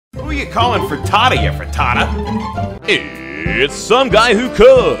Who are you calling frittata, you frittata? It's Some Guy Who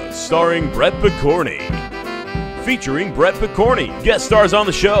Cooks, starring Brett Picorni. Featuring Brett Picorni. Guest stars on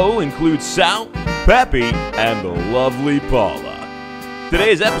the show include Sal, Peppy, and the lovely Paula.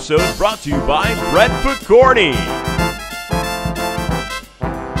 Today's episode is brought to you by Brett Picorni.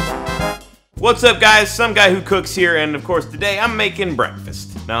 What's up, guys? Some Guy Who Cooks here, and of course today I'm making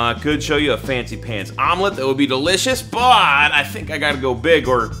breakfast. Now I could show you a fancy pants omelet that would be delicious, but I think I gotta go big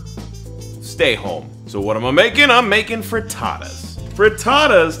or stay home. So what am I making? I'm making frittatas.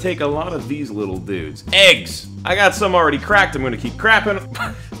 Frittatas take a lot of these little dudes. Eggs. I got some already cracked. I'm gonna keep cracking.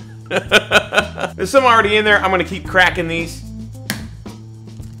 There's some already in there. I'm gonna keep cracking these.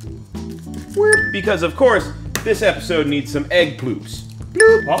 Because of course, this episode needs some egg ploops.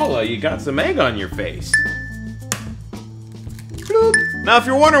 Bloop. Paula, you got some egg on your face. Bloop. Now, if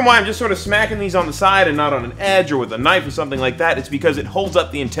you're wondering why I'm just sort of smacking these on the side and not on an edge or with a knife or something like that, it's because it holds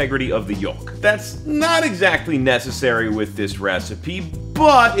up the integrity of the yolk. That's not exactly necessary with this recipe,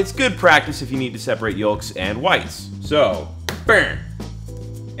 but it's good practice if you need to separate yolks and whites. So, burn.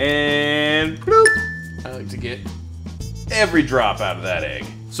 And bloop. I like to get every drop out of that egg.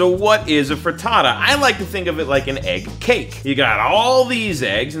 So what is a frittata? I like to think of it like an egg cake. You got all these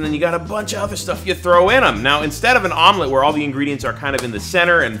eggs, and then you got a bunch of other stuff you throw in them. Now, instead of an omelet where all the ingredients are kind of in the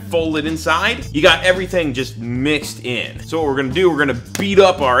center and folded inside, you got everything just mixed in. So what we're gonna do, we're gonna beat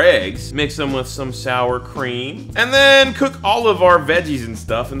up our eggs, mix them with some sour cream, and then cook all of our veggies and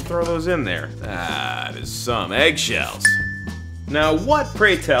stuff and throw those in there. Ah, there's some eggshells. Now, what,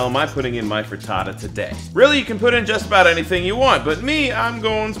 pray tell, am I putting in my frittata today? Really, you can put in just about anything you want, but me, I'm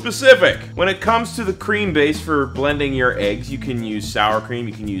going specific. When it comes to the cream base for blending your eggs, you can use sour cream,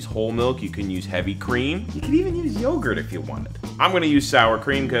 you can use whole milk, you can use heavy cream, you can even use yogurt if you wanted. I'm gonna use sour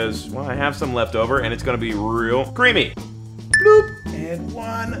cream because, well, I have some left over and it's gonna be real creamy. Bloop, and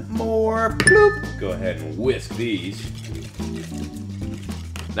one more bloop. Go ahead and whisk these.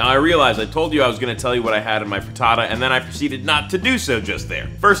 Now I realize I told you I was going to tell you what I had in my frittata, and then I proceeded not to do so just there.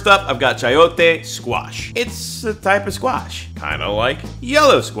 First up, I've got chayote squash. It's a type of squash, kind of like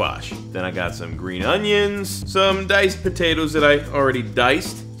yellow squash. Then I got some green onions, some diced potatoes that I already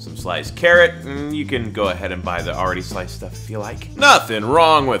diced, some sliced carrot, and you can go ahead and buy the already sliced stuff if you like. Nothing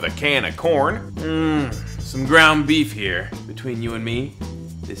wrong with a can of corn. Some ground beef here. Between you and me,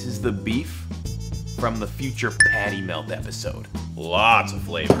 this is the beef from the future Patty Melt episode. Lots of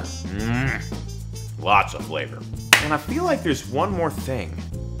flavor. Lots of flavor. And I feel like there's one more thing.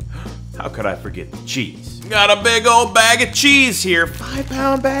 How could I forget the cheese? Got a big old bag of cheese here.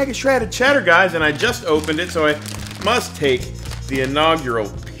 5-pound bag of shredded cheddar, guys, and I just opened it, so I must take the inaugural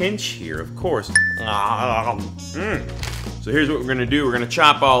pinch here, of course. So here's what we're gonna do. We're gonna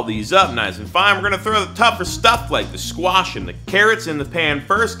chop all these up nice and fine. We're gonna throw the tougher stuff like the squash and the carrots in the pan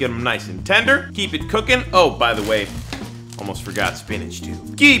first, get them nice and tender. Keep it cooking. Oh, by the way, almost forgot spinach too.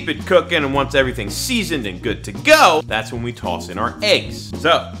 Keep it cooking, and once everything's seasoned and good to go, that's when we toss in our eggs.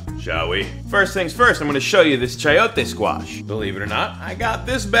 So, shall we? First things first, I'm gonna show you this chayote squash. Believe it or not, I got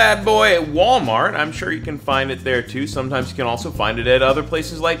this bad boy at Walmart. I'm sure you can find it there too. Sometimes you can also find it at other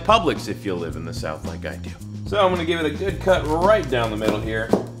places like Publix if you live in the South like I do. So I'm gonna give it a good cut right down the middle here.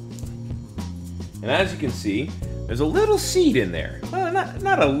 And as you can see, there's a little seed in there. Well,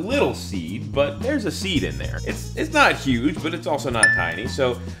 not a little seed, but there's a seed in there. It's not huge, but it's also not tiny.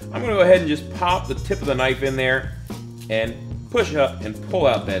 So I'm gonna go ahead and just pop the tip of the knife in there and push up and pull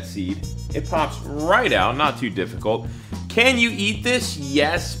out that seed. It pops right out, not too difficult. Can you eat this?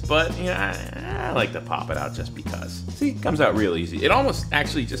 Yes, but you know, I like to pop it out just because. See, it comes out real easy. It almost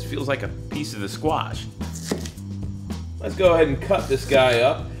actually just feels like a piece of the squash. Let's go ahead and cut this guy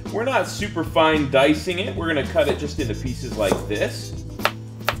up. We're not super fine dicing it. We're gonna cut it just into pieces like this.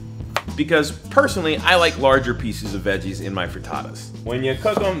 Because personally, I like larger pieces of veggies in my frittatas. When you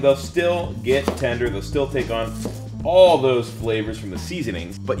cook them, they'll still get tender. They'll still take on all those flavors from the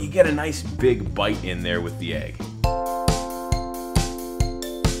seasonings, but you get a nice big bite in there with the egg.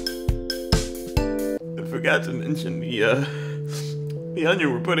 I forgot to mention the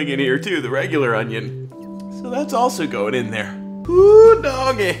onion we're putting in here too, the regular onion. So that's also going in there. Ooh,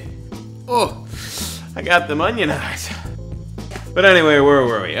 doggy. Oh, I got them onion eyes. But anyway, where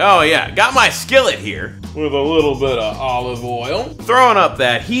were we? Oh yeah, got my skillet here with a little bit of olive oil. Throwing up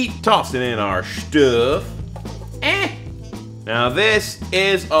that heat, tossing in our stuff. Now this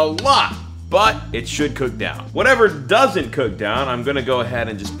is a lot, but it should cook down. Whatever doesn't cook down, I'm gonna go ahead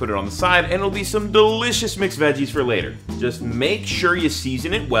and just put it on the side, and it'll be some delicious mixed veggies for later. Just make sure you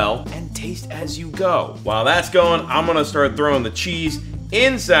season it well and taste as you go. While that's going, I'm gonna start throwing the cheese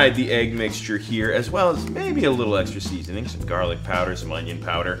inside the egg mixture here, as well as maybe a little extra seasoning, some garlic powder, some onion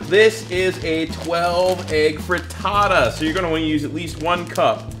powder. This is a 12-egg frittata, so you're gonna wanna use at least 1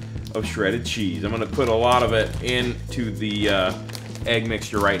 cup of shredded cheese. I'm gonna put a lot of it into the egg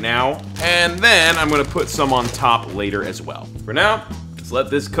mixture right now, and then I'm gonna put some on top later as well. For now, let's let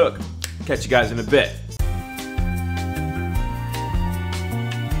this cook. Catch you guys in a bit.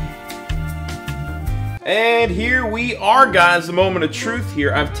 And here we are, guys, the moment of truth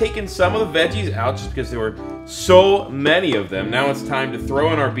here. I've taken some of the veggies out just because there were so many of them. Now it's time to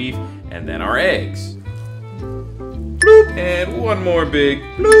throw in our beef and then our eggs. Bloop, and one more big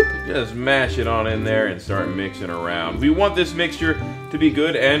bloop. Just mash it on in there and start mixing around. We want this mixture to be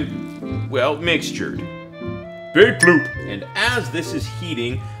good and, well, mixtured. Big bloop. And as this is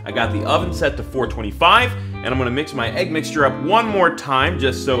heating, I got the oven set to 425, and I'm gonna mix my egg mixture up one more time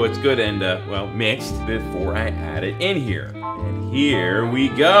just so it's good and, well, mixed before I add it in here. And here we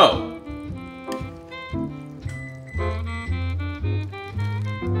go.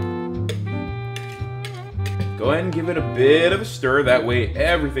 Go ahead and give it a bit of a stir, that way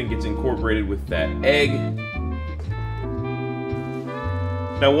everything gets incorporated with that egg.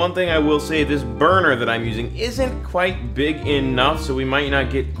 Now, one thing I will say, this burner that I'm using isn't quite big enough, so we might not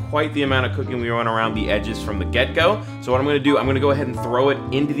get quite the amount of cooking we want around the edges from the get-go. So what I'm gonna do, I'm gonna go ahead and throw it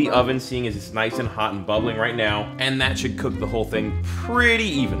into the oven, seeing as it's nice and hot and bubbling right now, and that should cook the whole thing pretty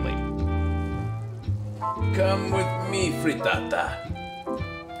evenly. Come with me, frittata.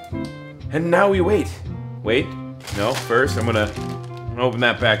 And now we wait. Wait, no, first I'm gonna open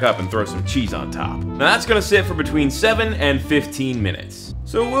that back up and throw some cheese on top. Now that's gonna sit for between 7 and 15 minutes.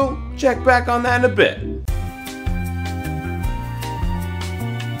 So we'll check back on that in a bit.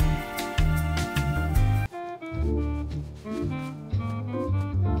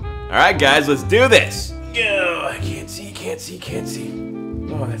 All right, guys, let's do this. Oh, I can't see.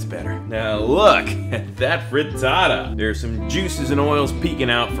 Oh, that's better. Now look at that frittata. There's some juices and oils peeking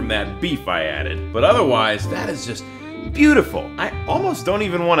out from that beef I added. But otherwise, that is just beautiful. I almost don't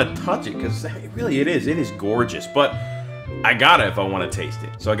even want to touch it because it is gorgeous. But I gotta if I want to taste it.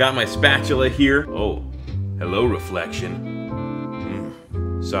 So I got my spatula here. Oh, hello, reflection.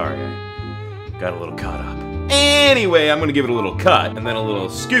 Sorry, I got a little caught up. Anyway, I'm gonna give it a little cut and then a little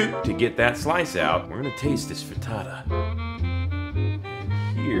scoop to get that slice out. We're gonna taste this frittata.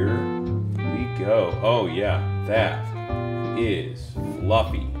 Here we go. Oh yeah, that is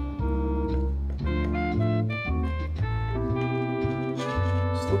fluffy.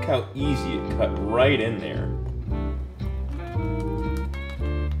 Just look how easy it cut right in there.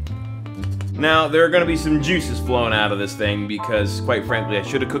 Now, there are going to be some juices flowing out of this thing because, quite frankly, I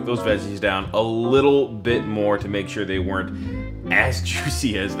should have cooked those veggies down a little bit more to make sure they weren't as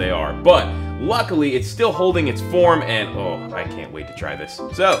juicy as they are. But luckily, it's still holding its form, and oh, I can't wait to try this.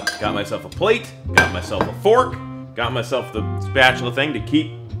 So, got myself a plate, got myself a fork, got myself the spatula thing to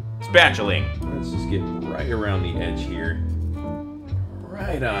keep spatulaing. Let's just get right around the edge here,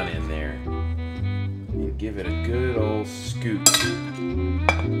 right on in there, and give it a good old scoop.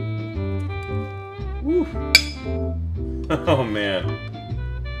 Woo. Oh man,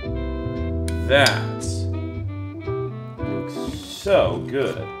 that looks so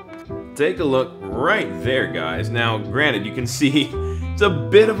good. Take a look right there, guys. Now, granted, you can see it's a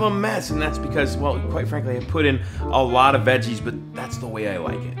bit of a mess, and that's because, well, quite frankly, I put in a lot of veggies, but that's the way I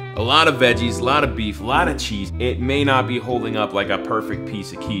like it. A lot of veggies, a lot of beef, a lot of cheese. It may not be holding up like a perfect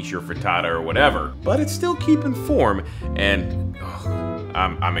piece of quiche or frittata or whatever, but it's still keeping form, and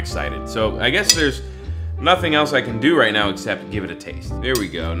I'm excited. So I guess there's nothing else I can do right now except give it a taste. There we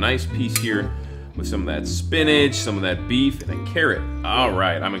go, nice piece here with some of that spinach, some of that beef, and a carrot. All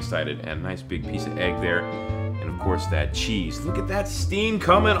right, I'm excited. And a nice big piece of egg there. And of course that cheese. Look at that steam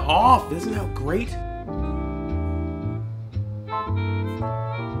coming off. Isn't that great?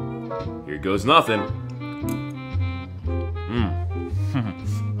 Here goes nothing.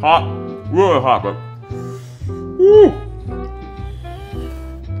 Hot, really hot, but woo!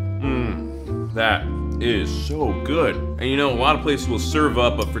 That is so good. And you know, a lot of places will serve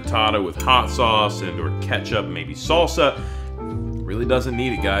up a frittata with hot sauce and or ketchup, maybe salsa. Really doesn't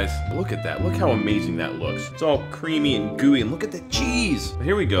need it, guys. Look at that. Look how amazing that looks. It's all creamy and gooey, and look at the cheese.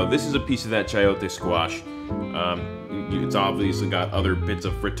 Here we go. This is a piece of that chayote squash. It's obviously got other bits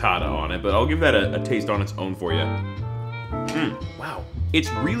of frittata on it, but I'll give that a taste on its own for you. Wow. It's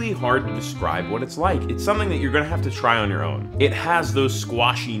really hard to describe what it's like. It's something that you're gonna have to try on your own. It has those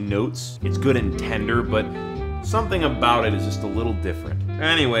squashy notes. It's good and tender, but something about it is just a little different.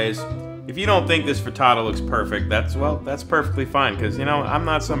 Anyways, if you don't think this frittata looks perfect, that's perfectly fine, because, you know, I'm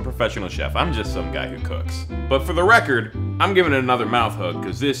not some professional chef. I'm just some guy who cooks. But for the record, I'm giving it another mouth hug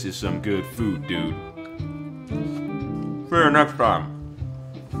because this is some good food, dude. See you next time.